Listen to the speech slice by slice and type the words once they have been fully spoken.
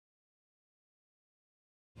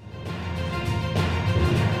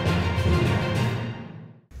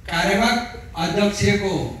कार्यवाहक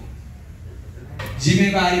अध्यक्षको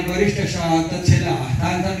जिम्मेवारी वरिष्ठ सह-अध्यक्षलाई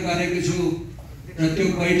हस्तान्तरण गरेको छु र त्यो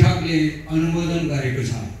बैठकले अनुमोदन गरेको छ।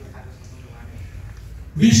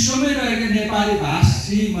 विश्वमै रहेका नेपाली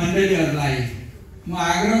भाषी मण्डलीहरूलाई म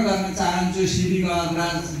आग्रह गर्न चाहन्छु, शिवी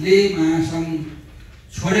गहतराजले महासङ्घ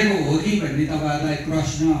छोडेको हो कि भन्ने तपाईँहरूलाई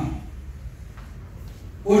प्रश्न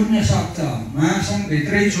उठ्न सक्छ।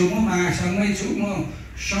 महासङ्घभित्रै छु म, महासङ्घमै छु म।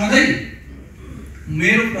 सधैँ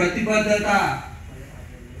मेरो प्रतिबद्धता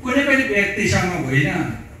कुनै पनि व्यक्तिसँग होइन,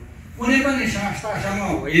 कुनै पनि संस्थासँग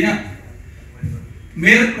होइन।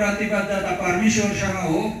 मेरो प्रतिबद्धता परमेश्वरसँग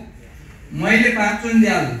हो। मैले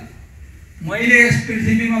बाँचुन्जेल, मैले यस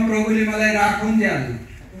पृथ्वीमा प्रभुले मलाई राखुन्जेल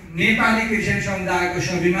नेपाली क्रिस्चियन समुदायको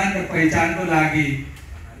स्वाभिमान र पहिचानको लागि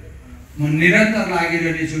म निरन्तर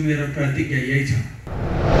लागिरहनेछु। मेरो प्रतिज्ञा यही छ।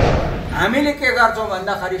 हामीले के गर्छौँ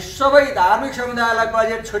भन्दाखेरि सबै धार्मिक समुदायलाई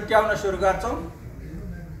बजेट छुट्याउन सुरु गर्छौँ।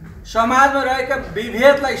 समाजमा रहेका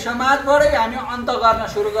विभेदलाई समाजबाटै हामी अन्त गर्न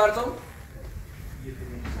सुरु गर्छौँ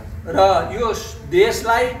र यो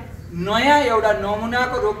देशलाई नयाँ एउटा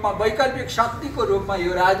नमुनाको रूपमा, वैकल्पिक शक्तिको रूपमा,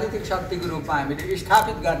 यो राजनीतिक शक्तिको रूपमा हामीले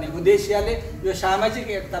स्थापित गर्ने उद्देश्यले यो सामाजिक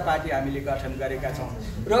एकता पार्टी हामीले गठन गरेका छौँ।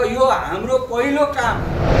 र यो हाम्रो पहिलो काम,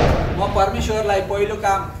 म परमेश्वरलाई पहिलो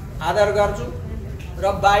काम आदर गर्छु र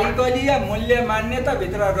बाइबलीय मूल्य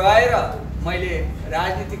मान्यताभित्र रहेर मैले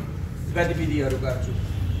राजनीतिक गतिविधिहरू गर्छु।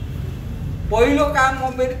 पहिलो काम म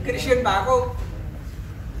क्रिस्चियन भएको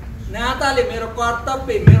नाताले मेरो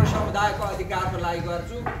कर्तव्य मेरो समुदायको अधिकारको लागि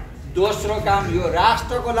गर्छु। दोस्रो काम यो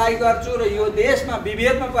राष्ट्रको लागि गर्छु र यो देशमा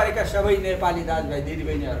विभेदमा परेका सबै नेपाली दाजुभाइ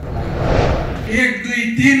दिदीबहिनीहरूको लागि 1 2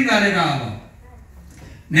 3 गरेर अब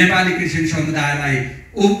नेपाली क्रिस्चियन समुदायलाई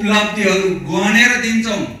उपलब्धिहरू गनेर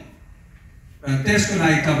दिन्छौँ र त्यसको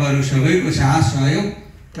लागि तपाईँहरू सबैको साथ सहयोग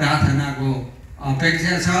प्रार्थनाको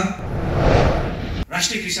अपेक्षा छ।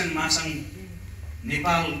 राष्ट्रिय क्रिस्चियन महासङ्घ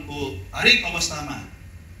नेपालको हरेक अवस्थामा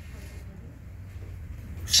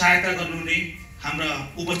सहायता गर्नुहुने हाम्रा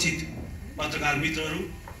उपस्थित पत्रकार मित्रहरू,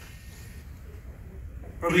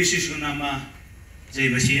 प्रभु येशूको नाममा जय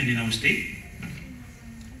मसीह अनि नमस्ते।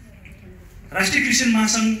 राष्ट्रिय क्रिस्चियन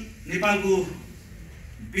महासङ्घ नेपालको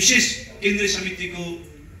विशेष केन्द्रीय समितिको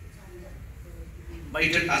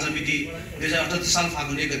बैठक आज मिति 2078 साल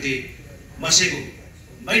फागुन 1 गते बसेको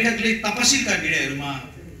बैठकले तपसिलका निर्णयहरूमा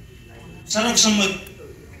सर्वसम्मत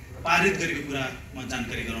पारित गरेको कुरा म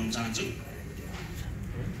जानकारी गराउन चाहन्छु।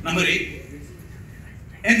 नम्बर 1,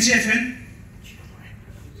 एनसीएफएन,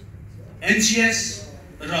 एनसीएस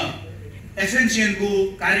र एफएनसीएन को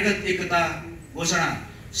कार्यगत एकता घोषणा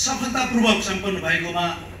सफलतापूर्वक सम्पन्न भएकोमा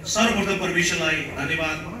सर्वप्रथम परमेश्वरलाई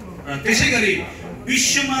धन्यवाद र त्यसैगरी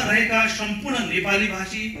विश्वमा रहेका सम्पूर्ण नेपाली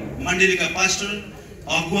भाषी मण्डलीका पास्टर,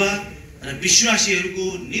 अगुवा र विश्वासीहरूको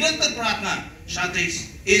निरन्तर प्रार्थना साथै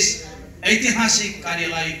यस ऐतिहासिक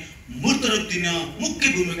कार्यलाई मूर्त रूप दिन मुख्य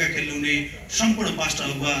भूमिका खेल्नुहुने सम्पूर्ण पास्टर,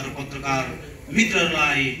 अगुवा र पत्रकार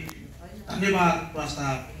मित्रहरूलाई धन्यवाद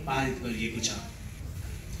प्रस्ताव पारित गरिएको छ।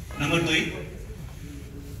 नम्बर 2,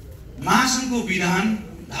 महासङ्घको विधान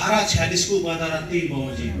धारा 46 को उपधारा 3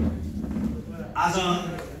 बमोजिम आज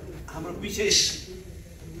हाम्रो विशेष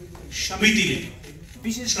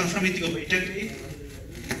समितिको बैठकले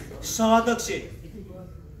सहअध्यक्ष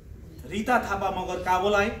रीता थापा मगर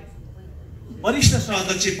काबोलाई वरिष्ठ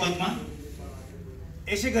सहअध्यक्ष पदमा,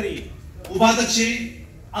 यसैगरी उपाध्यक्ष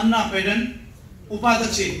अन्ना पेडन,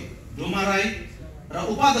 उपाध्यक्ष डोमा राई र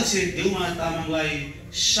उपाध्यक्ष देउमा तामाङलाई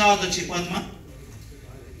सहअध्यक्ष पदमा,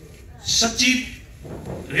 सचिव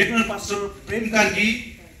रेग्नर पास्टर प्रेम कार्की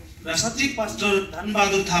र सचिव पास्टर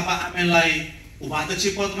धनबहादुर थापा आमेनलाई उपाध्यक्ष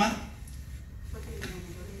पदमा,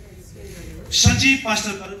 सचिव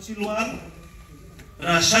पास्टर करण सिलवाल र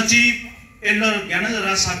सचिव एल्डर ज्ञानेन्द्र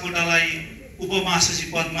राज सापकोटालाई उपमहासचिव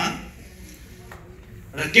पदमा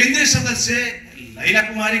र केन्द्रीय सदस्य लैला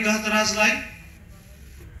कुमारी गहतराजलाई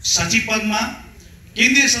सचिव पदमा,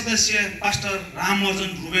 केन्द्रीय सदस्य पास्टर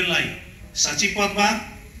रामवर्धन रुबेललाई सचिव पदमा,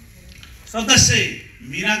 सदस्य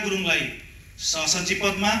मीना गुरुङलाई सहसचिव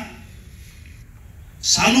पदमा,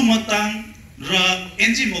 सालु मत्ताङ र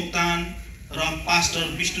एनजी मोक्तान र पास्टर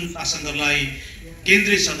विष्णु सासङ्गरलाई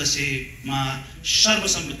केन्द्रीय सदस्यमा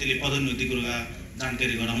सर्वसम्मतिले पदोन्नति गरेका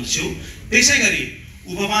जानकारी गराउँछु। त्यसैगरी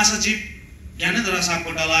उपमहासचिव ज्ञानेन्द्र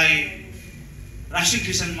सापकोटालाई राष्ट्रिय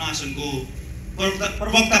क्रिस्चियन महासङ्घको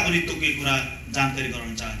प्रवक्ता पनि तोकेको कुरा जानकारी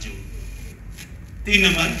गराउन चाहन्छु। 3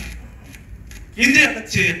 नम्बर, केन्द्रीय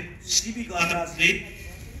अध्यक्ष शिवी गहतराजले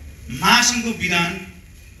महासङ्घको विधान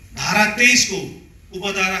धारा 23 को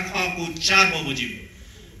उपधारा ख को 4 बमोजिम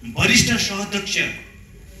वरिष्ठ सहअध्यक्ष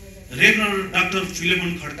रेभरन्ड डाक्टर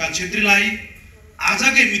फिलेमन खड्का छेत्रीलाई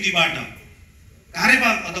आजकै मितिबाट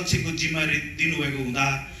कार्यवाहक अध्यक्षको जिम्मेवारी दिनुभएको हुँदा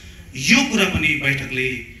यो कुरा पनि बैठकले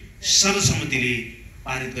सर्वसम्मतिले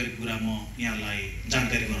पारित गरेको कुरा म यहाँलाई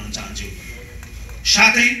जानकारी गराउन चाहन्छु।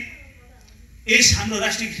 साथै यस हाम्रो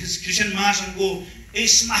राष्ट्रिय क्रिस्चियन महासङ्घको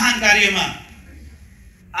यस महान कार्यमा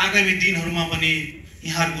आगामी दिनहरूमा पनि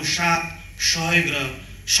यहाँहरूको साथ सहयोग र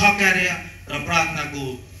सहकार्य र प्रार्थनाको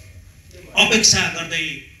अपेक्षा गर्दै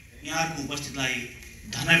यहाँहरूको उपस्थितिलाई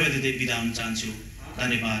धन्यवाद दिँदै बिदा हुन चाहन्छु।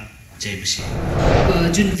 धन्यवाद। जय मसीह।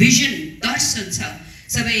 जुन भिजन दर्शन छ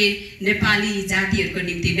सबै नेपाली जातिहरूको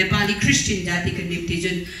निम्ति, नेपाली क्रिस्चियन जातिको निम्ति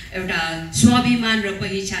जुन एउटा स्वाभिमान र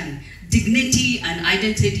पहिचान, dignity and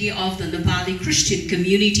identity of the Nepali Christian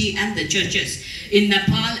community and the churches in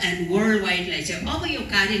Nepal and worldwide लाई चाहिँ अब यो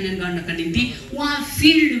कार्यान्वयन गर्नको निम्ति उहाँ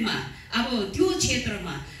फिल्डमा अब त्यो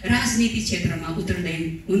क्षेत्रमा राजनीति क्षेत्रमा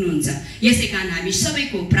उत्रदै हुनुहुन्छ। यसै कारण हामी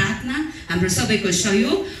सबैको प्रार्थना, हाम्रो सबैको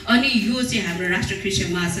सहयोग अनि यो चाहिँ हाम्रो राष्ट्रिय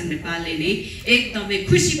क्रिस्चियन महासङ्घ नेपालले नै एकदमै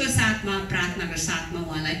खुसीको साथमा प्रार्थनाको साथमा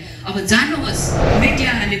उहाँलाई अब जानुहोस्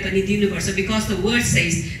मिडियाले पनि दिनुपर्छ। Because the word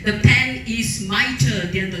says the pain is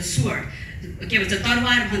माइटर then the स्वord, के भन्छ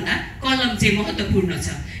तरवार भन्दा कलम चाहिँ महत्त्वपूर्ण छ।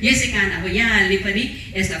 यसै कारण अब यहाँले पनि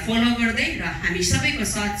यसलाई फलो गर्दै र हामी सबैको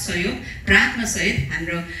साथ सहयोग प्रार्थना सहित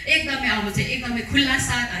हाम्रो एकदमै अब चाहिँ एकदमै खुल्ला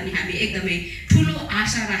साथ अनि हामी एकदमै ठुलो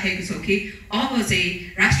आशा राखेको छौँ कि अब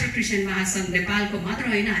चाहिँ राष्ट्रिय क्रिस्चियन महासङ्घ नेपालको मात्र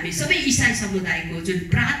होइन, हामी सबै इसाई समुदायको जुन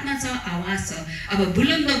प्रार्थना छ, आवाज छ, अब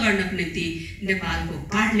बुलन्द गर्नको निम्ति नेपालको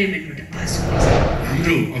पार्लियामेन्टबाट पास हुनेछ।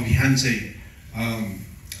 हाम्रो अभियान चाहिँ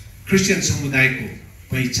क्रिस्चियन समुदायको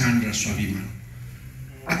पहिचान र स्वाभिमान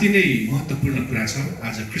अति नै महत्त्वपूर्ण कुरा छ।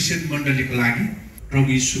 आज क्रिस्चियन मण्डलीको लागि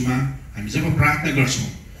प्रभु यीशुमा हामी जब प्रार्थना गर्छौँ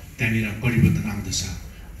त्यहाँनिर परिवर्तन आउँदछ।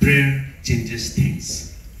 Prayer changes things.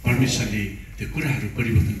 परमेश्वरले त्यो कुराहरू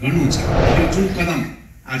परिवर्तन गर्नुहुन्छ। यो जुन कदम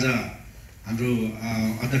आज हाम्रो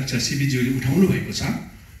अध्यक्ष सिबीज्यूले उठाउनु भएको छ,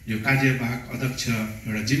 यो कार्यवाहक अध्यक्ष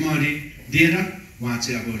एउटा जिम्मेवारी दिएर उहाँ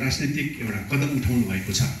चाहिँ अब राजनैतिक एउटा कदम उठाउनु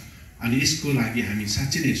भएको छ अनि यसको लागि हामी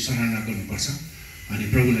साँच्चै नै सराहना गर्नुपर्छ अनि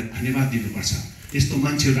प्रभुलाई धन्यवाद दिनुपर्छ। यस्तो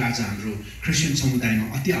मान्छेहरू आज हाम्रो क्रिस्चियन समुदायमा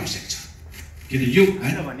अति आवश्यक छ। किन यो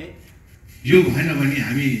भएन भने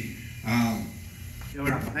हामी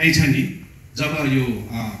एउटा भनाइ छ नि, जब यो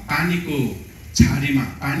पानीको छारीमा,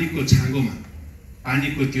 पानीको छाँगोमा,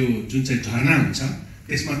 पानीको त्यो जुन चाहिँ झरना हुन्छ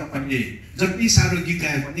त्यसमा तपाईँले जति साह्रो गीत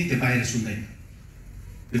गाए पनि त्यो बाहिर सुन्दैन।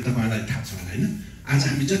 त्यो तपाईँलाई थाहा छ होला होइन? आज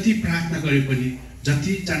हामी जति प्रार्थना गरे पनि,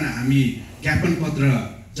 जतिजना हामी ज्ञापन पत्र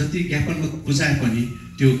बुझाए पनि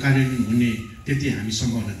त्यो कार्यान्वयन हुने त्यति हामी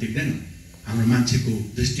सम्भावना देख्दैनौँ हाम्रो मान्छेको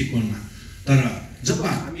दृष्टिकोणमा। तर जब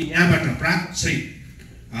हामी यहाँबाट प्रार्थनासहित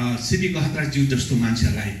सिबी गहतरज्यू जस्तो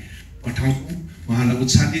मान्छेहरूलाई पठाउँछौँ, उहाँलाई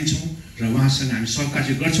उत्साह दिन्छौँ र उहाँसँग हामी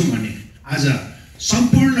सहकार्य गर्छौँ भने आज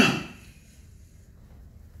सम्पूर्ण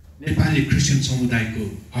नेपाली क्रिस्चियन समुदायको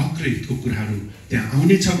हक र हितको कुराहरू त्यहाँ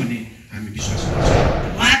आउनेछ भन्ने हामी विश्वास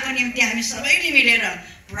गर्छौँ। उहाँको निम्ति हामी सबैले मिलेर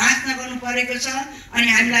प्रार्थना गर्नु परेको छ अनि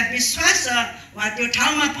हामीलाई विश्वास छ उहाँ त्यो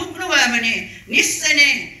ठाउँमा पुग्नुभयो भने निश्चय नै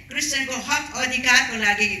क्रिस्चियनको हक अधिकारको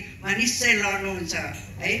लागि उहाँ निश्चय लड्नुहुन्छ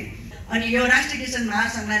है। अनि यो राष्ट्रिय क्रिस्चियन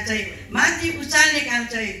महासङ्घलाई चाहिँ माथि उचाल्ने काम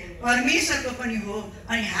चाहिँ परमेश्वरको पनि हो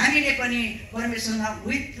अनि हामीले पनि परमेश्वरमा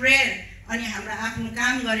विथ प्रेयर अनि हाम्रो आफ्नो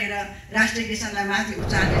काम गरेर राष्ट्रिय क्रिस्चियनलाई माथि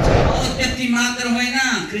उचाल्नेछौँ। त्यति मात्र होइन,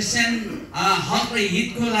 क्रिस्चियन हक र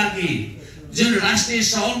हितको लागि जुन राष्ट्रिय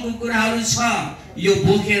सौलको कुराहरू छ यो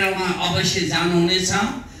बोकेर उहाँ अवश्य जानुहुनेछ।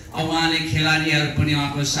 अब उहाँले खेलाडीहरू पनि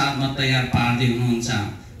उहाँको साथमा तयार पार्दै हुनुहुन्छ।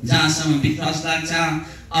 जहाँसम्म विश्वास लाग्छ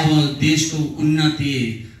अब देशको उन्नति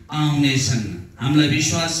आउनेछन्, हामीलाई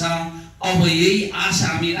विश्वास छ। अब यही आशा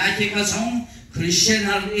हामी राखेका छौँ।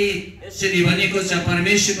 क्रिस्चियनहरूले यसरी भनेको छ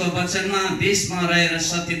परमेश्वरको वचनमा देशमा रहेर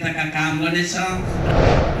सत्यताका काम गर्नेछ।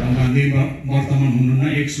 गान्धी वर्तमान हुनुहुन्न,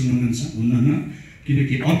 एक हुनुहुन्न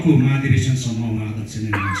किनकि अर्को महाधिवेशनसम्म उहाँ अध्यक्ष नै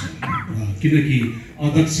हुनुहुन्छ। किनकि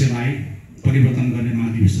अध्यक्षलाई परिवर्तन गर्ने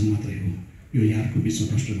महाधिवेशन मात्रै हो, यो यहाँको बिचमा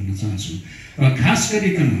प्रश्न गर्न चाहन्छु। र खास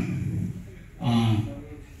गरिकन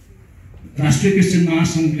राष्ट्रिय क्रिस्चियन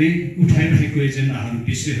महासङ्घले उठाइरहेको एजेन्डाहरू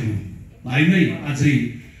विषयहरूलाई नै अझै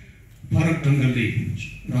फरक ढङ्गले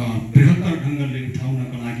र बृहत्तर ढङ्गले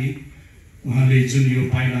उठाउनको लागि उहाँले जुन यो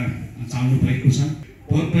पाइला चाल्नु भएको छ,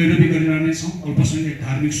 पैरवी गरिरहनेछौँ। अल्पसङ्ख्यक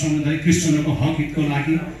धार्मिक समुदाय क्रिस्चियनहरूको हक हितको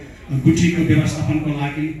लागि, गुठीको व्यवस्थापनको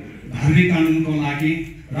लागि, धार्मिक कानुनको लागि,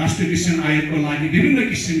 राष्ट्रिय क्रिस्चियन आयोगको लागि विभिन्न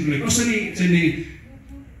किसिमले कसरी चाहिँ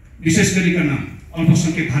विशेष गरिकन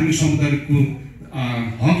अल्पसङ्ख्यक धार्मिक समुदायको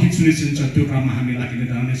हक हित सुनिश्चित त्यो काममा हामी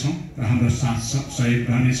लागिरहनेछौँ र हाम्रो साथ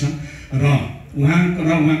सहयोग रहनेछ र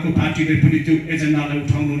उहाँको पार्टीले पनि त्यो एजेन्डालाई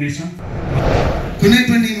उठाउनु हुनेछ। कुनै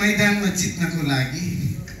पनि मैदानमा जित्नको लागि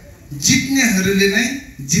जित्नेहरूले नै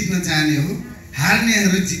जित्न जाने हो,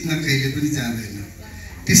 हार्नेहरू जित्न कहिले पनि जाँदैन।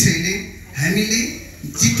 त्यसैले हामीले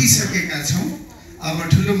जितिसकेका छौँ। अब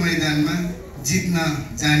ठुलो मैदानमा जित्न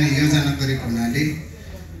जाने योजना गरेको हुनाले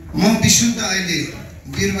म विशुद्ध अहिले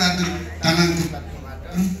वीरबहादुर तामाङको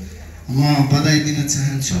म बधाई दिन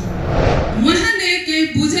चाहन्छु। उहाँले केही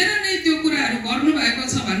बुझेर नै त्यो कुराहरू गर्नुभएको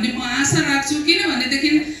छ भन्ने म आशा राख्छु। किनभनेदेखि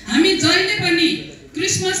हामी जहिले पनि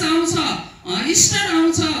क्रिसमस आउँछ, इस्टर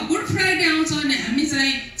आउँछ, गुड फ्राइडे आउँछ अनि हामी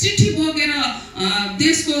चाहिँ चिठी बोकेर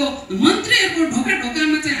देशको मन्त्रीहरूको ढोका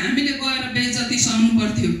ढोकामा चाहिँ हामीले गएर बेइज्जती सहनु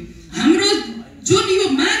पर्थ्यो। हाम्रो जुन यो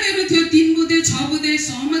मागहरू थियो 3 बुँदे 6 बुँदे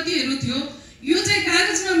सहमतिहरू थियो यो चाहिँ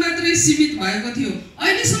कागजमा मात्रै सीमित भएको थियो।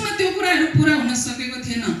 अहिलेसम्म त्यो कुराहरू पुरा हुन सकेको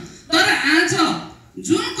थिएन। तर आज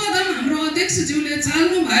जुन कदम हाम्रो अध्यक्षज्यूले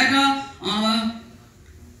चाल्नु भएर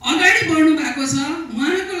अगाडि बढ्नु भएको छ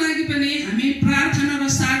उहाँको लागि पनि हामी प्रार्थना र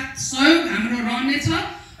साथ सहयोग हाम्रो रहनेछ।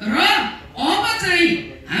 र अब चाहिँ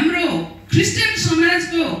हाम्रो क्रिस्चियन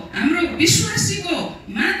समाजको हाम्रो विश्वासीको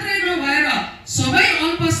मात्रै नभएर सबै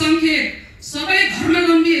अल्पसंख्यक सबै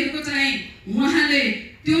धर्मावलम्बीहरूको चाहिँ उहाँले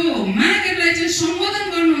त्यो मागहरूलाई चाहिँ सम्बोधन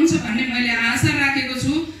गर्नुहुन्छ भन्ने मैले आशा राखेको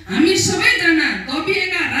छु। हामी सबैजना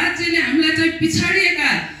दबिएका राज्यले हामीलाई चाहिँ पिछाडिएका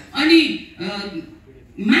अनि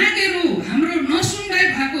मागहरू हाम्रो नसुन्दै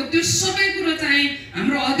भएको त्यो सबै कुरो चाहिँ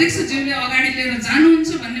हाम्रो अध्यक्षज्यूले अगाडि लिएर जानुहुन्छ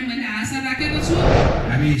भन्ने मैले आशा राखेको छु।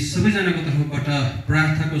 हामी सबैजनाको तर्फबाट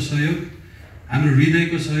प्रार्थनाको सहयोग, हाम्रो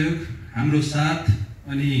हृदयको सहयोग, हाम्रो साथ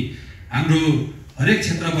अनि हाम्रो हरेक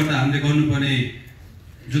क्षेत्रबाट हामीले गर्नुपर्ने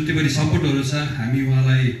जति पनि सपोर्टहरू छ हामी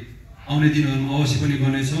उहाँलाई आउने दिनहरूमा अवश्य पनि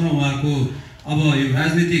गर्नेछौँ। र उहाँको अब यो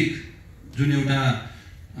राजनीतिक जुन एउटा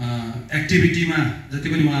एक्टिभिटीमा जति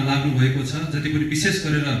पनि उहाँ लाग्नु भएको छ, जति पनि विशेष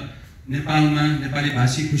गरेर नेपालमा नेपाली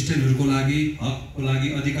भाषी क्रिस्चियनहरूको लागि हकको लागि,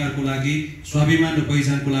 अधिकारको लागि, स्वाभिमान र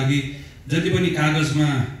पहिचानको लागि जति पनि कागजमा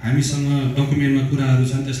हामीसँग डकुमेन्टमा कुराहरू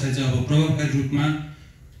छन् त्यसलाई चाहिँ अब प्रभावकारी रूपमा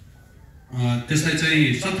त्यसलाई चाहिँ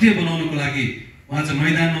सक्रिय बनाउनको लागि उहाँ चाहिँ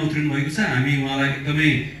मैदानमा उत्रिनु भएको छ। हामी उहाँलाई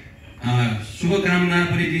एकदमै शुभकामना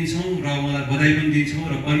पनि दिन्छौँ र उहाँलाई बधाई पनि दिन्छौँ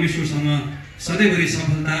र परमेश्वरसँग सधैँभरि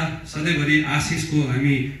सफलता, सधैँभरि आशिषको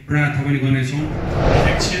हामी प्रार्थना पनि गर्नेछौँ।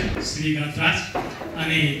 अध्यक्ष श्री गहतर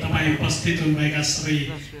अनि तपाईँ उपस्थित हुनुभएका सबै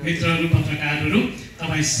मित्रहरू, पत्रकारहरू,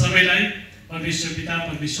 तपाईँ सबैलाई परमेश्वर पिता,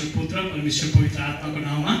 परमेश्वर पुत्र, परमेश्वर पवित्र आत्माको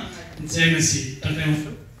नाममा जय मसीह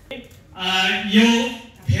टक्राउँछु। यो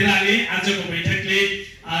भेलाले आजको बैठकले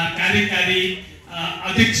कार्यकारी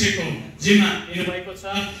अध्यक्षको जिम्मा लिनुभएको छ।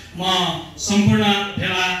 म सम्पूर्ण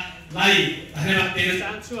भेलालाई धन्यवाद दिन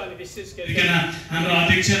चाहन्छु अनि विशेष गरिकन हाम्रो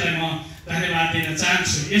अध्यक्षलाई म धन्यवाद दिन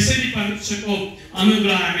चाहन्छु। यसरी परमेश्वरको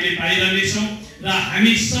अनुग्रह हामीले पाइरहनेछौँ र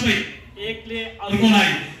हामी सबै एकले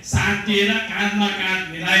अर्कोलाई साथ दिएर काँधमा काँध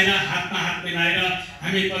मिलाएर हातमा हात मिलाएर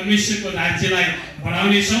हामी परमेश्वरको राज्यलाई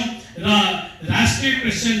बढाउनेछौँ र राष्ट्रिय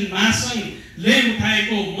क्रिस्चियन महासङ्घले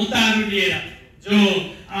उठाएको मुद्दाहरू लिएर जो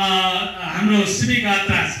हाम्रो श्री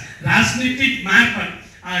गहतर राजनीतिक मार्फत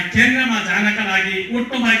केन्द्रमा जानका लागि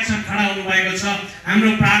उठ्नु भएको छ, खडा हुनु भएको छ।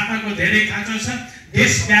 हाम्रो प्रार्थनाको धेरै खाँचो छ।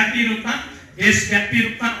 देशव्यापी रूपमा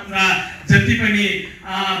हाम्रा जति पनि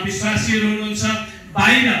विश्वासीहरू हुनुहुन्छ,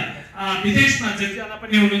 बाहिर विदेशमा जतिजना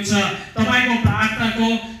पनि हुनुहुन्छ, तपाईँको प्रार्थनाको,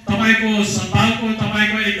 तपाईँको सद्भावको,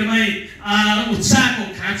 तपाईँको एकदमै उत्साहको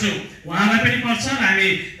खाँचो उहाँलाई पनि पर्छ र हामी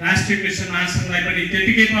राष्ट्रिय क्रिस्चियन महासङ्घलाई पनि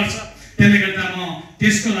त्यतिकै पर्छ। त्यसले गर्दा म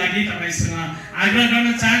त्यसको लागि तपाईँसँग आग्रह गर्न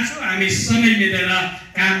चाहन्छु हामी सँगै मिलेर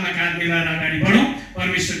काँधमा काँध मिलाएर अगाडि बढौँ।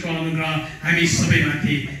 परमेश्वरको अनुग्रह हामी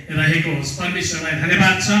सबैमाथि रहेको होस्। परमेश्वरलाई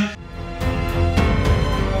धन्यवाद छ।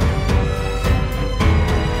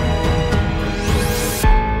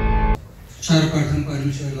 सर्वप्रथम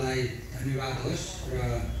परमेश्वरलाई धन्यवाद होस् र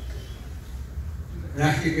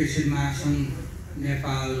राष्ट्रिय क्रिस्चियन महासङ्घ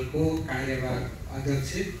नेपालको कार्यवाहक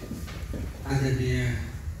अध्यक्ष आदरणीय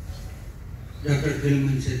डाक्टर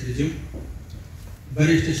फिल्मन छेत्रीज्यू,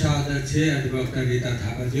 वरिष्ठ सह-अध्यक्ष अधिवक्ता गीता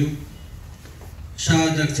थापाज्यू,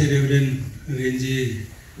 सह-अध्यक्ष रेवरेन्ड रेन्जी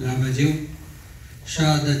लामाज्यू,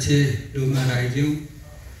 सह-अध्यक्ष डोमा राईज्यू,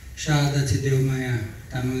 सह-अध्यक्ष देवमाया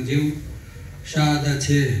तामाङज्यू, सह-अध्यक्ष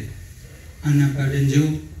अन्ना पाडेन्ज्यू,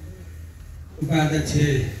 उपाध्यक्ष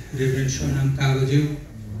रेवरेन्ड सोनाम काबोज्यू,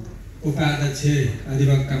 उपाध्यक्ष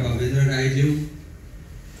अधिवक्ता भवेन्द्र राईज्यू,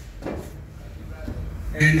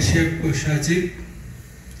 एनसीएफको सचिव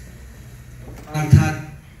अर्थात्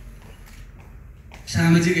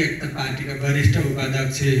सामाजिक एकता पार्टीका वरिष्ठ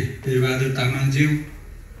उपाध्यक्ष वीरबहादुर तामाङज्यू,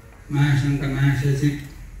 महासङ्घका महासचिव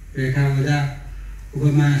रेखा ओझा,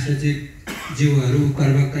 उपमहासचिव ज्यूहरू,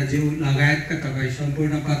 प्रवक्ता ज्यू लगायतका तपाईँ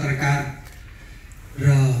सम्पूर्ण पत्रकार र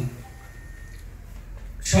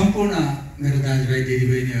सम्पूर्ण मेरो दाजुभाइ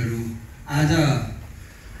दिदीबहिनीहरू, आज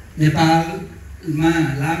नेपालमा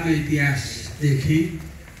लामो इतिहासदेखि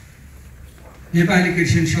नेपाली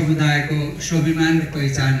क्रिस्चियन समुदायको स्वाभिमान र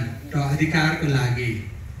पहिचान र अधिकारको लागि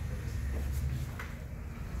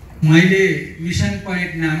मैले मिसन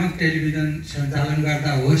पोइन्ट नामक टेलिभिजन सञ्चालन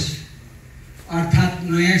गर्दा होस्, अर्थात्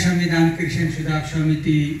नयाँ संविधान क्रिस्चियन सुधार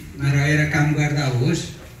समितिमा रहेर काम गर्दा होस्,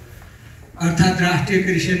 अर्थात् राष्ट्रिय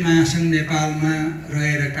क्रिस्चियन महासङ्घ नेपालमा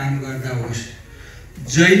रहेर काम गर्दा होस्,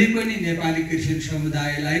 जहिले पनि नेपाली क्रिस्चियन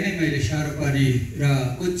समुदायलाई नै मैले सर्वोपरि र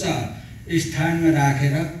उच्च स्थानमा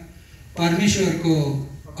राखेर परमेश्वरको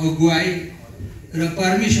अगुवाई र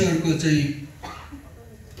परमेश्वरको चाहिँ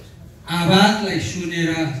आवाजलाई सुनेर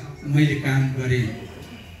मैले काम गरेँ।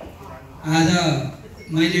 आज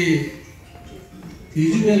मैले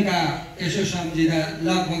हिजो बेलुका यसो सम्झिँदा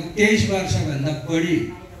लगभग 23 वर्षभन्दा बढी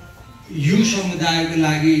यो समुदायको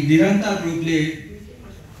लागि निरन्तर रूपले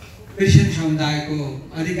क्रिस्चियन समुदायको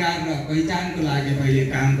अधिकार र पहिचानको लागि मैले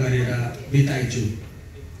काम गरेर बिताइछु।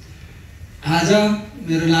 आज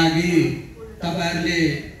मेरो लागि तपाईहरुले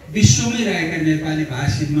विश्वमै रहेका नेपाली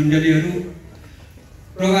भाषी मण्डलीहरू,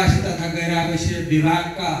 प्रवासी तथा गैर आवासीय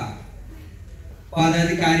विभागका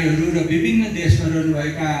पदाधिकारीहरू र विभिन्न देशमा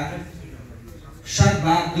रहनुभएका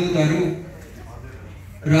सद्भावदूतहरू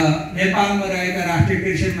र नेपालमा रहेका राष्ट्रिय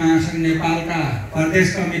क्रिस्चियन महासङ्घ नेपालका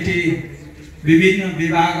प्रदेश कमिटी, विभिन्न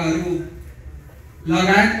विभागहरू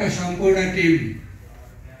लगायतका सम्पूर्ण टिम,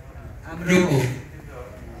 हाम्रो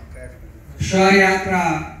सहयात्रा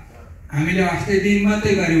हामीले अस्ति दिन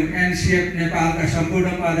मात्रै गऱ्यौँ। एनसीएफ नेपालका सम्पूर्ण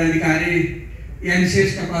पदाधिकारी,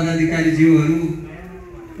 एनसीएसका पदाधिकारीज्यूहरू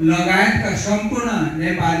लगायतका सम्पूर्ण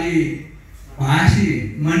नेपाली भाषी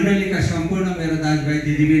मण्डलीका सम्पूर्ण मेरो दाजुभाइ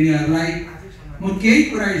दिदीबहिनीहरूलाई म केही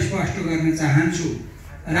कुरा स्पष्ट गर्न चाहन्छु।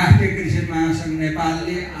 राष्ट्रिय क्रिस्चियन महासङ्घ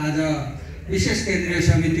नेपालले आज विशेष केन्द्रीय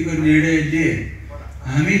समितिको निर्णयले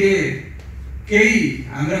हामीले केही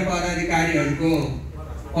हाम्रा पदाधिकारीहरूको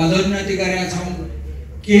पदोन्नति गरेका छौँ,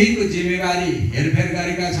 केहीको जिम्मेवारी हेरफेर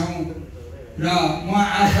गरेका छौँ र म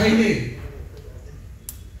आफैले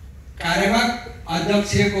कार्यवाहक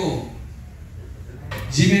अध्यक्षको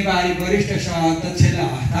जिम्मेवारी वरिष्ठ सह-अध्यक्षलाई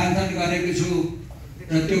हस्तान्तरण गरेको छु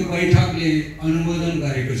र त्यो बैठकले अनुमोदन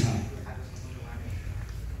गरेको छ।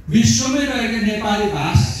 विश्वमै रहेका नेपाली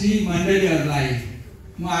भाषी मण्डलीहरूलाई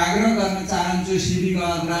म आग्रह गर्न चाहन्छु, सिबी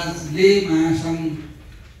गहतराजले महासङ्घ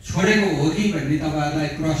छोडेको हो कि भन्ने तपाईहरुलाई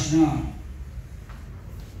प्रश्न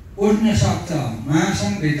उठ्न सक्छ।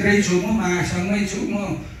 महासङ्घभित्रै छु म, महासङ्घमै छु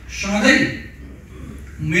म। सधैँ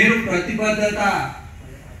मेरो प्रतिबद्धता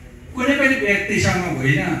कुनै पनि व्यक्तिसँग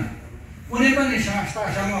होइन, कुनै पनि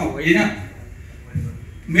संस्थासँग होइन,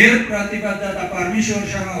 मेरो प्रतिबद्धता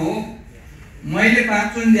परमेश्वरसँग हो। मैले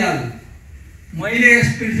बाँचुन्जेल, मैले यस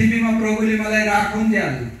पृथ्वीमा प्रभुले मलाई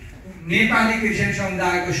राखुन्जेल नेपाली क्रिस्चियन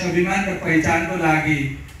समुदायको स्वाभिमान र पहिचानको लागि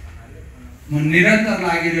म निरन्तर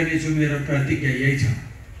लागिरहनेछु। मेरो प्रतिज्ञा यही छ।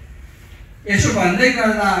 यसो भन्दै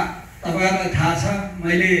गर्दा तपाईहरुलाई थाहा छ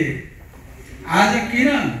मैले आज किन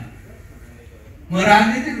म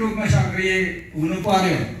राजनीतिक रूपमा सक्रिय हुनु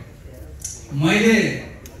पर्यो। मैले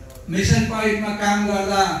मिसन पोइन्टमा काम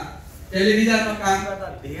गर्दा, टेलिभिजनमा काम गर्दा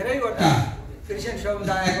धेरैवटा क्रिस्चियन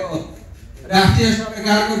समुदायको राष्ट्रिय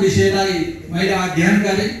सरकारको विषयलाई मैले अध्ययन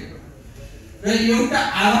गरेँ र एउटा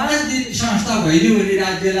आवाज दिने संस्था भइदियो भने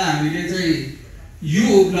राज्यलाई हामीले चाहिँ यो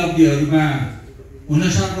उपलब्धिहरूमा हुन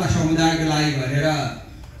सक्ला समुदायको लागि भनेर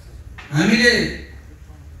हामीले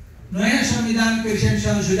नयाँ संविधान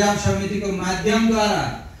क्रिस्चियन सुधार समितिको माध्यमद्वारा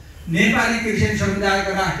नेपाली क्रिस्चियन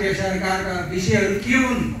समुदायको राष्ट्रिय सरकारका विषयहरू के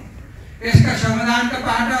हुन्, यसका समाधानका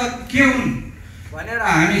बाटाहरू के हुन् भनेर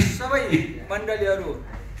हामी सबै मण्डलीहरू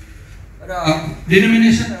र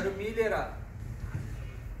डिनोमिनेसनहरू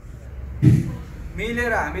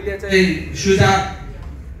मिलेर हामीले चाहिँ सुझाव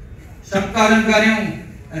संकलन गर्यौँ,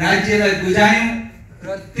 राज्यलाई बुझायौँ र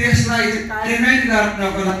त्यसलाई कार्यान्वयन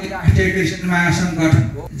गर्नको लागि राष्ट्रिय क्रिस्चियन महासङ्घ गठन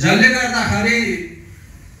हो। जसले गर्दाखेरि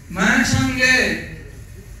महासङ्घले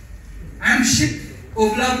आंशिक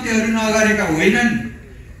उपलब्धिहरू नगरेका होइनन्।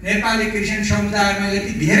 नेपाली क्रिस्चियन समुदायमा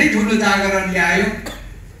यति धेरै ठुलो जागरण ल्यायो,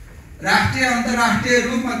 राष्ट्रिय अन्तर्राष्ट्रिय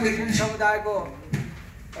रूपमा क्रिस्चियन समुदायको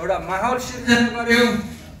एउटा माहौल सिर्जना गर्यो,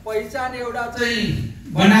 पहिचान एउटा चाहिँ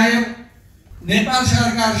बनायो। नेपाल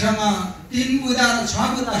सरकारसँग 3 बुँदा र 6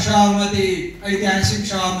 बुँदा सहमति, ऐतिहासिक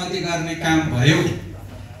सहमति गर्ने काम भयो।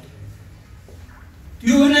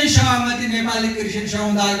 त्यो नै सहमति नेपाली क्रिस्चियन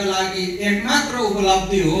समुदायको लागि एकमात्र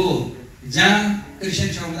उपलब्धि हो जहाँ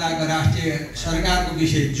क्रिस्चियन समुदायको राष्ट्रिय सरकारको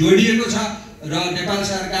विषय जोडिएको छ र नेपाल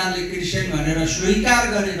सरकारले क्रिस्चियन भनेर स्वीकार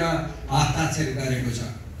गरेर हस्ताक्षर गरेको छ।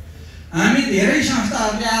 हामी धेरै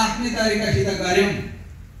संस्थाहरूले आफ्नै तरिकासित गर्यौँ।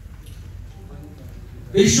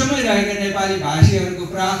 विश्वमै रहेका नेपाली भाषीहरूको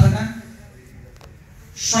प्रार्थना,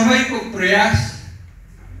 सबैको प्रयास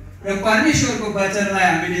र परमेश्वरको वचनलाई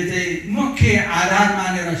हामीले चाहिँ मुख्य आधार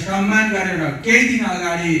मानेर सम्मान गरेर केही दिन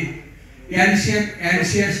अगाडि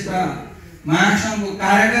एनसिएस र महासङ्घको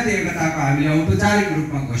कार्यगत एकताको हामीले औपचारिक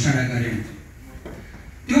रूपमा घोषणा गर्यौँ।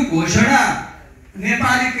 त्यो घोषणा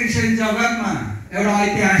नेपाली क्रिस्चियन जगतमा एउटा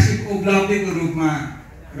ऐतिहासिक उपलब्धिको रूपमा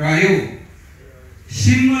रह्यो।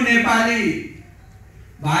 सिङ्गो नेपाली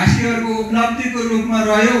भाषीहरूको उपलब्धिको रूपमा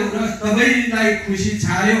रह्यो र सबैलाई खुसी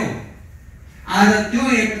छायो। आज त्यो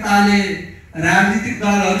एकताले राजनीतिक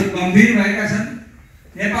दलहरू गम्भीर भएका छन्,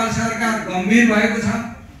 नेपाल सरकार गम्भीर भएको छ,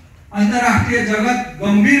 अन्तर्राष्ट्रिय जगत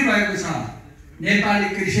गम्भीर भएको छ। नेपाली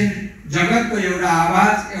क्रिस्चियन जगतको एउटा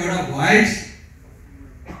आवाज, एउटा भोइस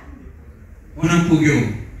हुन पुग्यो।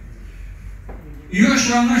 यो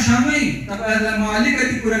सँगसँगै तपाईहरुलाई म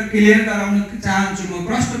अलिकति कुरा क्लियर गराउन चाहन्छु। म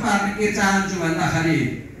प्रश्न पार्न के चाहन्छु भन्दाखेरि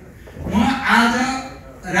म आज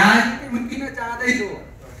राजनीतिमा किन जाँदैछु,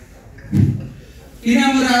 किन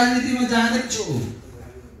म राजनीतिमा जाँदैछु।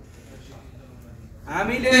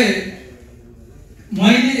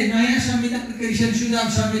 मैले नयाँ संविधान क्रिस्चियन सुझाव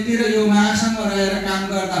समिति र यो महासङ्घ रहेर काम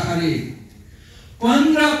गर्दाखेरि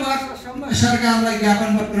 15 वर्षसम्म सरकारलाई ज्ञापन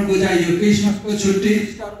पत्र बुझाइयो। क्रिसमसको छुट्टी,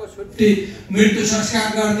 इस्टरको छुट्टी, मृत्यु संस्कार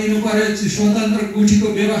गरिदिनु पर्यो, स्वतन्त्र गुठीको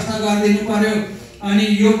व्यवस्था गरिदिनु पर्यो, अनि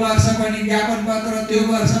यो वर्ष पनि ज्ञापन पत्र, त्यो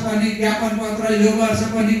वर्ष पनि ज्ञापन पत्र, यो वर्ष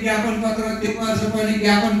पनि ज्ञापन पत्र, त्यो वर्ष पनि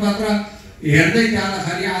ज्ञापन पत्र हेर्दै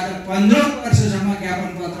जाँदाखेरि आज 15 वर्षसम्म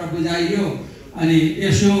ज्ञापन पत्र बुझाइयो। अनि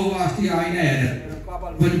यसो अस्ति होइन हेरेर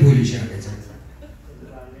कपाल पनि फुलिसकेछ।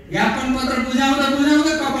 ज्ञापन पत्र बुझाउँदा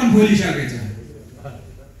बुझाउँदा कपाल फुलिसकेछ।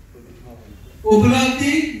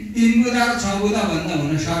 उपलब्धि 3 बुँदा र 6 बुँदा भन्दा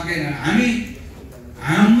हुन सकेन।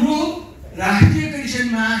 हाम्रो राष्ट्रिय क्रिस्चियन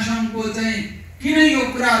महासङ्घको चाहिँ किन यो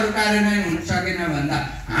कुराहरू कार्यान्वयन हुन सकेन भन्दा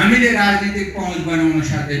हामीले राजनीतिक पहुँच बनाउन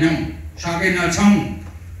सकेनछौँ।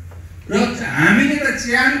 र हामीले त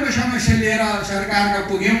चियानको समस्या लिएर सरकारका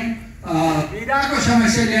पुग्यौँ, बिदाको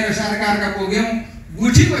समस्या लिएर सरकारका पुग्यौँ,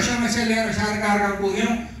 गुठीको समस्या लिएर सरकारका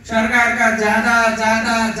पुग्यौँ। सरकारका जाँदा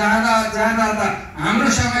जाँदा जाँदा जाँदा त हाम्रो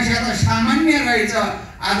समस्या त सामान्य रहेछ,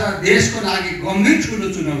 आज देशको लागि गम्भीर ठुलो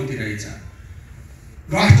चुनौती रहेछ।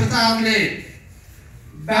 भ्रष्टाचारले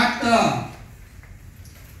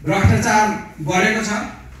भ्रष्टाचार बढेको छ,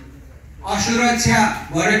 असुरक्षा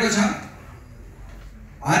बढेको छ,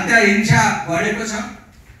 हत्या हिंसा बढेको छ।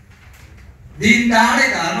 दिनदाडै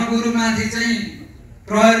धर्मगुरुमाथि चाहिँ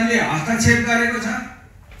प्रहरीले हस्तक्षेप गरेको छ।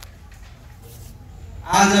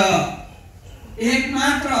 आज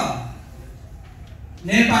एकमात्र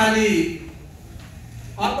नेपाली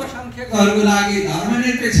अल्पसङ्ख्यकहरूको लागि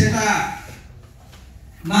धर्मनिरपेक्षता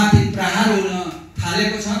माथि प्रहार हुन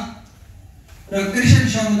थालेको छ र क्रिस्चियन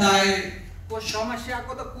समुदायको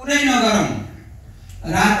समस्याको त कुरै नगरौँ,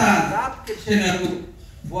 रातारात क्रिस्चियनहरू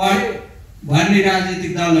बढ्यो भन्ने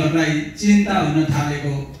राजनीतिक दलहरूलाई चिन्ता हुन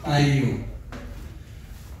थालेको पाइयो।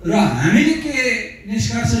 र हामीले के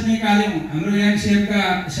निष्कर्ष निकाल्यौँ, हाम्रो एनसिएफका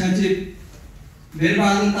सचिव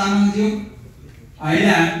वीरबहादुर तामाङज्यू, अहिले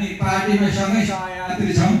हामी पार्टीमा सँगै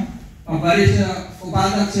सहयात्री छौँ, वरिष्ठ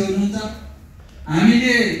उपाध्यक्ष हुनुहुन्छ।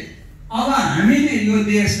 हामीले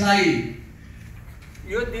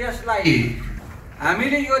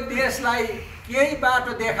यो देशलाई केही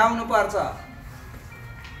बाटो देखाउनु पर्छ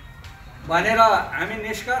भनेर हामी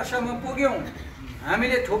निष्कर्षमा पुग्यौँ।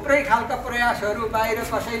 हामीले थुप्रै खालका प्रयासहरू बाहिर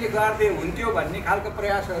कसैले गर्दै हुन्थ्यो भन्ने खालका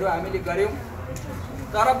प्रयासहरू हामीले गऱ्यौँ,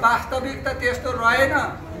 तर वास्तविकता त्यस्तो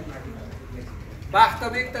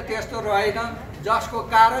रहेन, जसको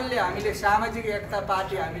कारणले हामीले सामाजिक एकता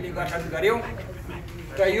पार्टी हामीले गठन गऱ्यौँ।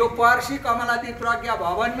 र यो पर्सि कमलादी प्रज्ञा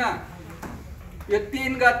भवनमा यो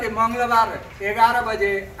 3 गते मङ्गलबार 11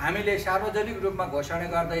 बजे हामीले सार्वजनिक रूपमा घोषणा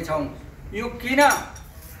गर्दैछौँ। यो किन?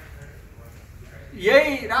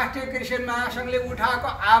 यही राष्ट्रिय क्रिस्चियन महासङ्घले उठाएको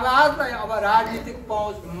आवाजलाई अब राजनीतिक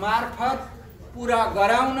पहुँच मार्फत पुरा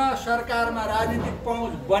गराउन, सरकारमा राजनीतिक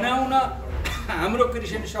पहुँच बनाउन हाम्रो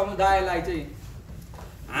क्रिस्चियन समुदायलाई चाहिँ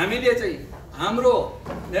हामीले चाहिँ हाम्रो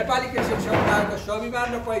नेपाली क्रिस्चियन समुदायको स्वाभिमान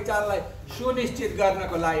र पहिचानलाई सुनिश्चित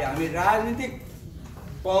गर्नको लागि हामी राजनीतिक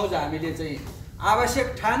पहुँच हामीले चाहिँ आवश्यक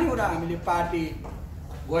ठान्यौँ र हामीले पार्टी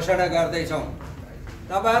घोषणा गर्दैछौँ।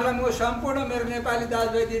 तपाईहरुलाई म सम्पूर्ण मेरो नेपाली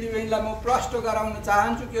दाजुभाइ दिदीबहिनीलाई म प्रश्न गराउन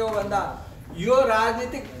चाहन्छु के हो भन्दा यो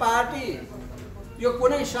राजनीतिक पार्टी यो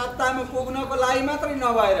कुनै सत्तामा पुग्नको लागि मात्रै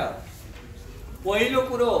नभएर पहिलो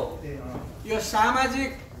कुरो यो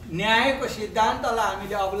सामाजिक न्यायको सिद्धान्तलाई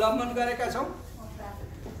हामीले अवलम्बन गरेका छौँ।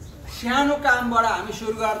 सानो कामबाट हामी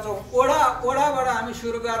सुरु गर्छौँ, ओडाबाट हामी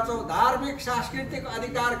सुरु गर्छौँ, धार्मिक सांस्कृतिक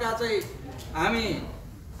अधिकारका चाहिँ हामी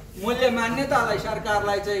मूल्य मान्यतालाई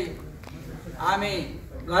सरकारलाई चाहिँ हामी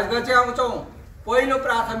गजगच्याउँछौँ पहिलो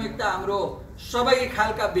प्राथमिकता हाम्रो सबै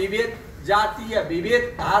खालका विभेद, जातीय विभेद,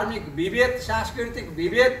 धार्मिक विभेद, सांस्कृतिक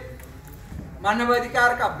विभेद,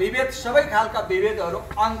 मानवाधिकारका विभेद, सबै खालका विभेदहरू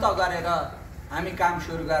अन्त गरेर हामी काम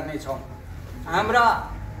सुरु गर्नेछौँ। हाम्रा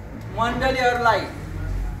मण्डलीहरूलाई,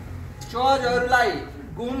 चर्चहरूलाई,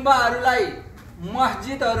 गुम्बाहरूलाई,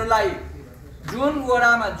 मस्जिदहरूलाई जुन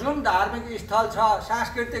वडामा जुन धार्मिक स्थल छ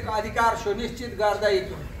सांस्कृतिक अधिकार सुनिश्चित गर्दै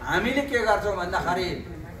हामीले के गर्छौँ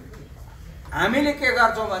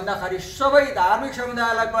भन्दाखेरि सबै धार्मिक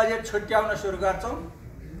समुदायलाई बजेट छुट्याउन सुरु गर्छौँ।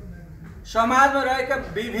 समाजमा रहेका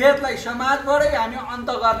विभेदलाई समाजबाटै हामी अन्त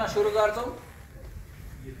गर्न सुरु गर्छौँ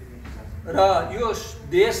र यो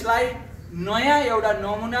देशलाई नयाँ एउटा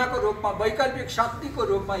नमुनाको रूपमा, वैकल्पिक शक्तिको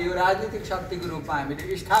रूपमा, यो राजनीतिक शक्तिको रूपमा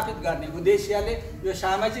हामीले स्थापित गर्ने उद्देश्यले यो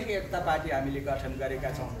सामाजिक एकता पार्टी हामीले गठन गरेका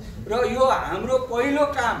छौँ। र यो हाम्रो पहिलो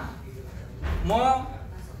काम,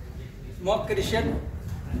 म क्रिस्चियन,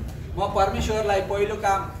 म परमेश्वरलाई पहिलो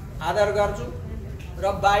काम आदर गर्छु र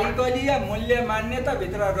बाइबलीय मूल्य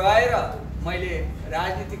मान्यताभित्र रहेर मैले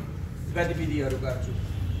राजनीतिक गतिविधिहरू गर्छु।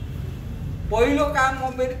 पहिलो काम म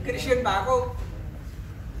क्रिस्चियन भएको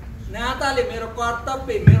नाताले मेरो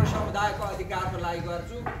कर्तव्य मेरो समुदायको अधिकारको लागि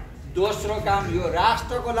गर्छु। दोस्रो काम यो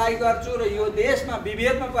राष्ट्रको लागि गर्छु र यो देशमा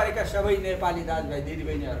विभेदमा परेका सबै नेपाली दाजुभाइ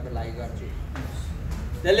दिदीबहिनीहरूको लागि गर्छु।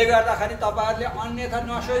 त्यसले गर्दाखेरि तपाईँहरूले अन्यथा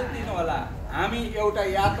नसोचिदिनु होला। हामी एउटा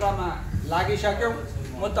यात्रामा लागिसक्यौँ।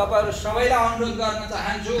 म तपाईँहरू सबैलाई अनुरोध गर्न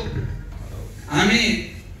चाहन्छु, हामी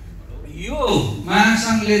यो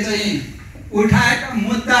महासङ्घले चाहिँ उठाएका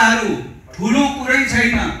मुद्दाहरू ठुलो कुरै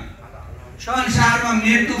छैन। संसारमा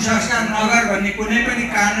मृत्यु संस्कार नगर भन्ने कुनै पनि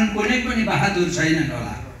कानुन, कुनै पनि बहादुर छैनन्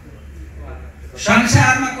होला।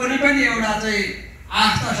 संसारमा कुनै पनि एउटा चाहिँ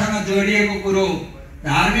आस्थासँग जोडिएको कुरो,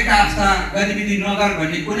 धार्मिक आस्था गतिविधि नगर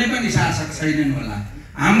भन्ने कुनै पनि शासक छैनन् होला।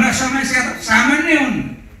 हाम्रा समस्या त सामान्य हुन्,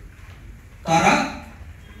 तर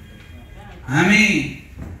हामी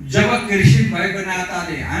जब क्रिस्चियन भएको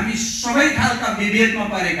नाताले हामी सबै खालका विभेदमा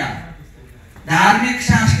परेका, धार्मिक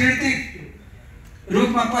सांस्कृतिक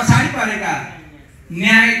रूपमा पछाडि परेका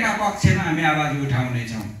न्यायका पक्षमा हामी आवाज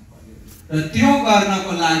उठाउनेछौँ। र त्यो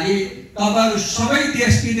गर्नको लागि तपाईँहरू सबै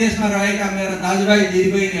देश विदेशमा रहेका मेरा दाजुभाइ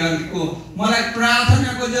दिदीबहिनीहरूको मलाई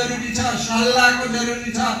प्रार्थनाको जरुरी छ, सल्लाहको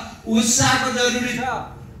जरुरी छ, उत्साहको जरुरी छ,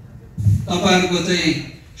 तपाईँहरूको चाहिँ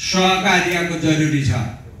सहकार्यको जरुरी छ।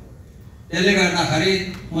 त्यसले गर्दाखेरि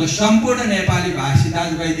म सम्पूर्ण नेपाली भाषी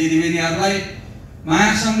दाजुभाइ दिदीबहिनीहरूलाई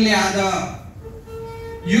महासङ्घले आज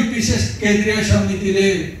यो विशेष केन्द्रीय समितिले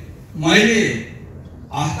मैले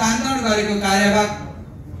हस्तान्तरण गरेको कार्यभार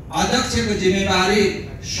अध्यक्षको जिम्मेवारी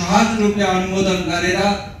सहज रूपले अनुमोदन गरेर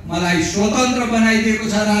मलाई स्वतन्त्र बनाइदिएको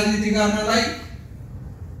छ राजनीति गर्नलाई।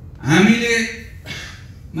 हामीले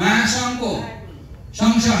महासङ्घको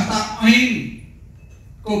सङ्घ संस्था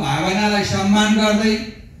ऐनको भावनालाई सम्मान गर्दै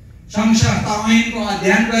सङ्घ संस्था ऐनको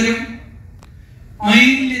अध्ययन गर्यौँ।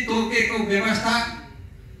 ऐनले तोकेको व्यवस्था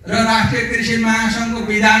र राष्ट्रिय क्रिस्चियन महासङ्घको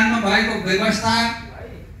विधानमा भएको व्यवस्था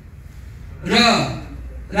र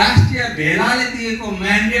राष्ट्रिय भेलाले दिएको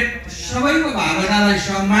म्यान्डेट सबैको भावनालाई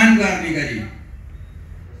सम्मान गर्ने गरी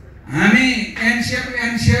हामी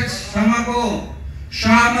एनसिएससँगको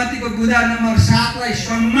सहमतिको बुँदा नम्बर 7 लाई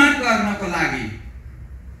सम्मान गर्नको लागि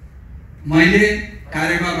मैले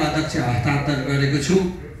कार्यभार अध्यक्ष हस्तान्तरण गरेको छु।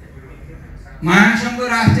 महासङ्घको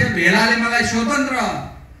राष्ट्रिय भेलाले मलाई स्वतन्त्र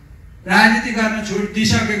राजनीति गर्न छुट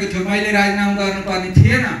दिइसकेको थियो। मैले राजीनामा गर्नुपर्ने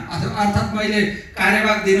थिएन, अर्थात् मैले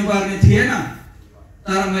कार्यभार दिनुपर्ने थिएन,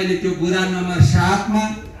 तर मैले त्यो बुँदा नम्बर 7 मा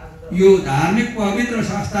यो धार्मिक पवित्र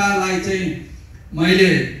संस्थालाई चाहिँ मैले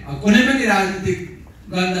कुनै पनि राजनीतिक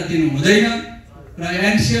गन्ध दिनु हुँदैन र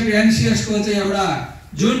एनसिएसको चाहिँ एउटा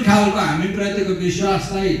जुन खालको हामीप्रतिको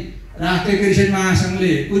विश्वासलाई राष्ट्रिय क्रिस्चियन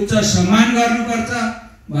महासङ्घले उच्च सम्मान गर्नुपर्छ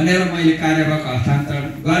भनेर मैले कार्यभार हस्तान्तरण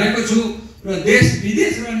गरेको छु। र देश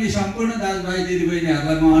विदेश रहने सम्पूर्ण दाजुभाइ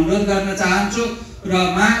दिदीबहिनीहरूलाई म अनुरोध गर्न चाहन्छु र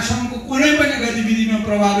महासङ्घको कुनै पनि गतिविधिमा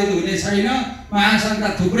प्रभावित हुने छैन। महासङ्घका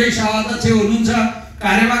थुप्रै सभाध्यक्ष हुनुहुन्छ,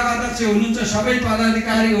 कार्यवाहक अध्यक्ष हुनुहुन्छ, सबै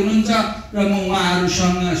पदाधिकारी हुनुहुन्छ र म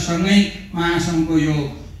उहाँहरूसँगै महासङ्घको यो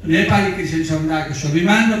नेपाली क्रिस्चियन समुदायको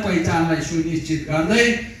स्वाभिमान र पहिचानलाई सुनिश्चित गर्दै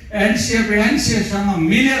एनसिएससँग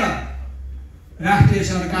मिलेर राष्ट्रिय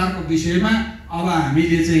सरकारको विषयमा अब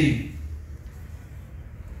हामीले चाहिँ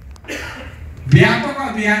व्यापक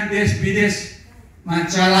अभियान देश विदेशमा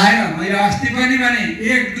चलाएर मैले अस्ति पनि भने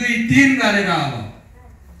 1, 2, 3 गरेर अब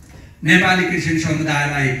नेपाली क्रिस्चियन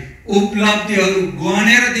समुदायलाई उपलब्धिहरू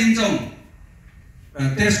गनेर दिन्छौँ र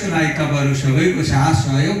त्यसको लागि तपाईँहरू सबैको साथ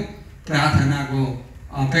सहयोग प्रार्थनाको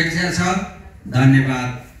अपेक्षा छ। धन्यवाद,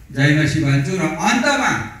 जय मसीह भन्छु। र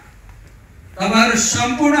अन्तमा तपाईँहरू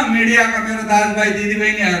सम्पूर्ण मिडियाका मेरो दाजुभाइ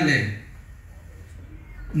दिदीबहिनीहरूले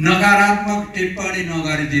नकारात्मक टिप्पणी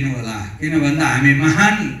नगरिदिनु होला, किन भन्दा हामी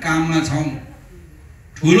महान काममा छौँ,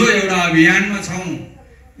 ठुलो एउटा अभियानमा छौँ,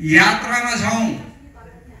 यात्रामा छौँ।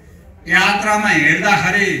 यात्रामा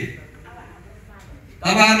हिँड्दाखेरि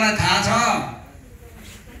तपाईहरुलाई थाहा छ,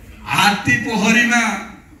 हात्ती पोखरीमा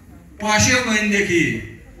पस्यो भनेदेखि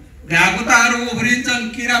भ्याकुताहरू उफ्रिन्छन्,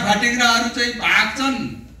 किरा फटिङ्ग्राहरू चाहिँ भाग्छन्।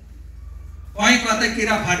 कहीँ कतै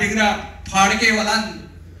किरा फटिङ्ग्रा फड्के होलान्,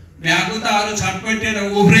 भ्याकुताहरू छटपटेर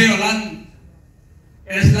उफ्रे होलान्।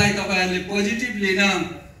 यसलाई तपाईहरुले पोजिटिभ लिन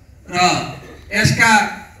र यसका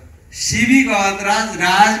सिबी गहतराज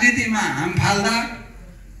राजनीतिमा हाम फाल्दा,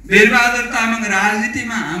 वीरबहादुर तामाङ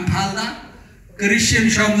राजनीतिमा हाम फाल्दा, क्रिस्चियन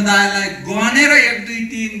समुदायलाई गनेर 1 2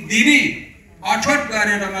 3 दिने अठोट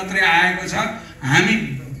गरेर मात्रै आएको छ। हामी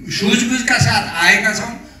सुझबुझका साथ आएका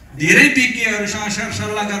छौँ, धेरै विज्ञहरूसँग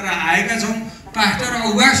सरसल्लाह गरेर आएका छौँ, पास्टर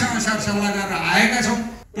अगुवासँग सरसल्लाह गरेर आएका छौँ।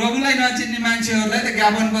 प्रभुलाई नचिन्ने मान्छेहरूलाई त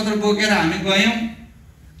ज्ञापन पत्र बोकेर हामी गयौँ,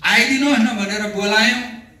 आइदिनुहोस् न भनेर बोलायौँ।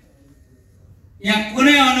 यहाँ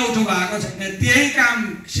कुनै अनौठो भएको छैन। त्यही काम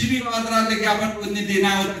सिबी गहतराजले ज्ञापन बुझ्ने दिन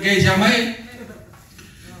आउँछ केही समय,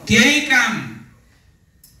 त्यही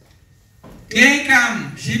काम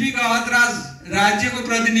सिबी गहतराज राज्यको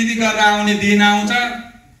प्रतिनिधि गरेर आउने दिन आउँछ।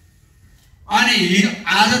 अनि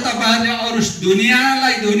आज तपाईहरुले अरु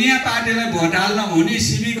दुनिया पार्टीलाई भोट हाल्न हुने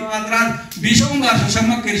सिबी गहतराज 20औं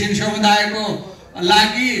वर्षसम्म क्रिस्चियन समुदायको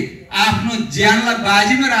लागि आफ्नो ज्यानलाई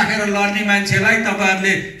बाजीमा राखेर लड्ने मान्छेलाई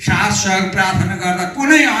तपाईहरुले साथ सहयोग प्रार्थना गर्दा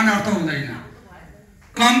कुनै अनर्थ हुँदैन।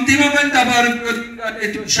 कम्तीमा पनि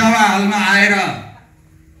तपाईहरु सभा हलमा आएर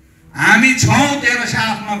हामी छौं तेरो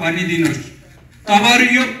साथमा भनिदिनुस्। तपाईहरु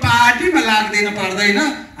यो पार्टीमा लाग्दैन पर्दैन,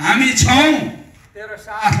 हामी छौं तेरो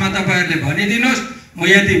साथमा तपाईहरुले भनिदिनुस्। म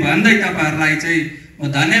यति भन्दै तपाईहरुलाई चाहिँ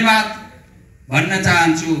म धन्यवाद भन्न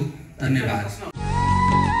चाहन्छु। धन्यवाद।